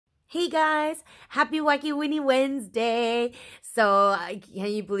Hey guys, happy Wacky Winnie Wednesday. So,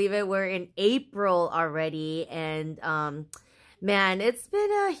 can you believe it? We're in April already, and man, it's been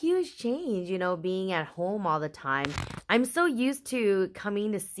a huge change, being at home all the time. I'm so used to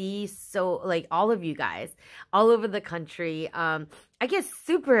coming to see all of you guys all over the country. I get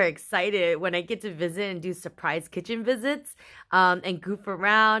super excited when I get to visit and do surprise kitchen visits, and goof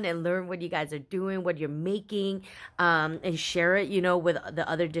around and learn what you guys are doing, what you're making, and share it, with the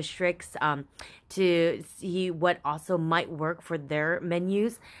other districts, to see what also might work for their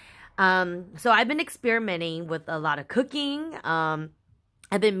menus. So I've been experimenting with a lot of cooking.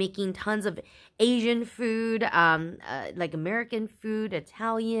 I've been making tons of Asian food, like American food,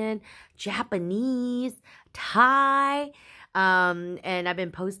 Italian, Japanese, Thai, and I've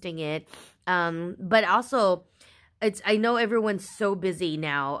been posting it. But also, I know everyone's so busy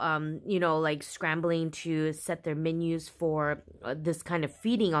now, like scrambling to set their menus for this kind of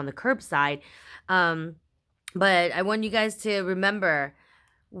feeding on the curbside. But I want you guys to remember,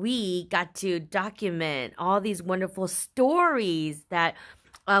 we got to document all these wonderful stories that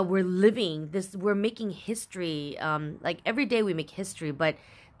we're living. We're making history. Like every day we make history, but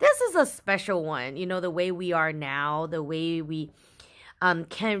this is a special one. The way we are now, the way we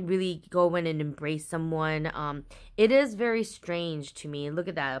can't really go in and embrace someone. It is very strange to me. Look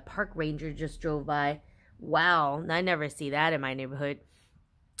at that. A park ranger just drove by. Wow. I never see that in my neighborhood.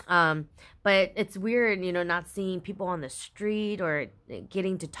 But it's weird, not seeing people on the street or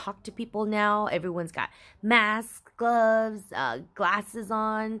getting to talk to people now. Everyone's got masks, gloves, glasses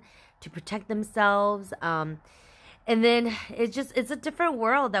on to protect themselves. And then it's a different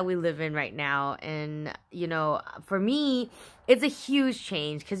world that we live in right now. And, for me, it's a huge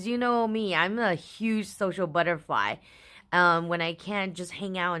change because me, I'm a huge social butterfly. When I can't just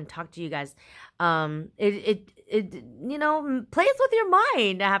hang out and talk to you guys, it plays with your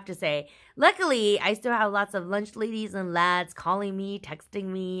mind, I have to say. Luckily, I still have lots of lunch ladies and lads calling me, texting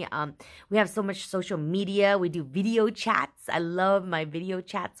me. We have so much social media. We do video chats. I love my video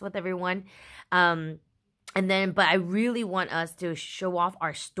chats with everyone. But I really want us to show off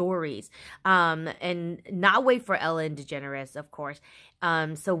our stories, and not wait for Ellen DeGeneres, of course,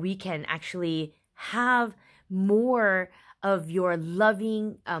 so we can actually have more of your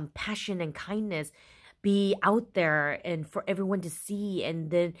loving passion and kindness be out there and for everyone to see. And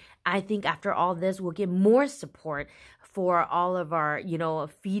then I think after all this, we'll get more support for all of our,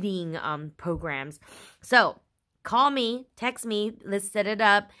 feeding programs. So call me, text me, let's set it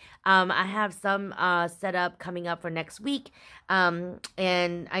up. I have some set up coming up for next week.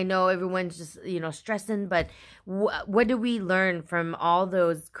 And I know everyone's just, stressing, but what do we learn from all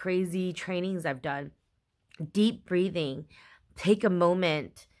those crazy trainings I've done? Deep breathing. Take a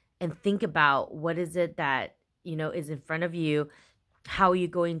moment and think about what is it that, is in front of you. How are you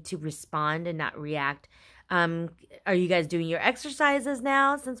going to respond and not react? Are you guys doing your exercises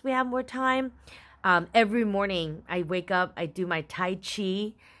now since we have more time? Every morning I wake up, I do my Tai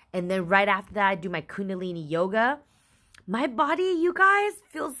Chi, and then right after that I do my Kundalini yoga. My body, you guys,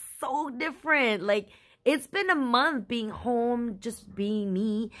 feels so different. Like, it's been a month being home, just being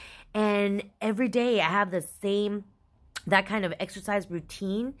me, and every day I have that kind of exercise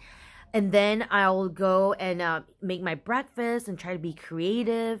routine. And then I'll go and make my breakfast and try to be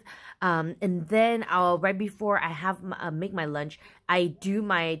creative. And then right before I have make my lunch, I do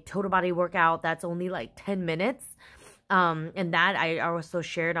my total body workout. That's only like 10 minutes. And that I also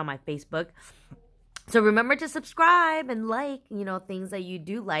shared on my Facebook. So remember to subscribe and like, things that you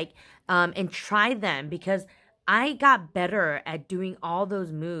do like, and try them, because I got better at doing all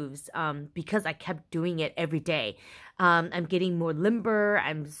those moves because I kept doing it every day. I'm getting more limber.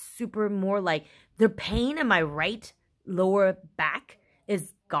 I'm super more like, the pain in my right lower back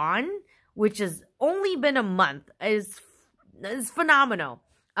is gone, which has only been a month. Is phenomenal.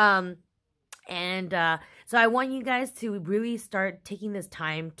 So I want you guys to really start taking this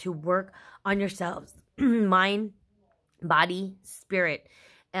time to work on yourselves. Mind, body, spirit.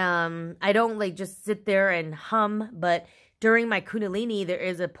 I don't just sit there and hum, but during my Kundalini, there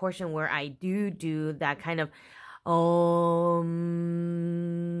is a portion where I do that kind of and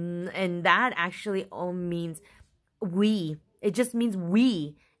that actually means we. It just means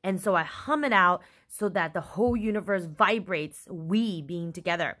we. And so I hum it out so that the whole universe vibrates, we being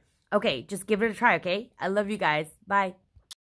together. Okay, just give it a try, okay? I love you guys. Bye.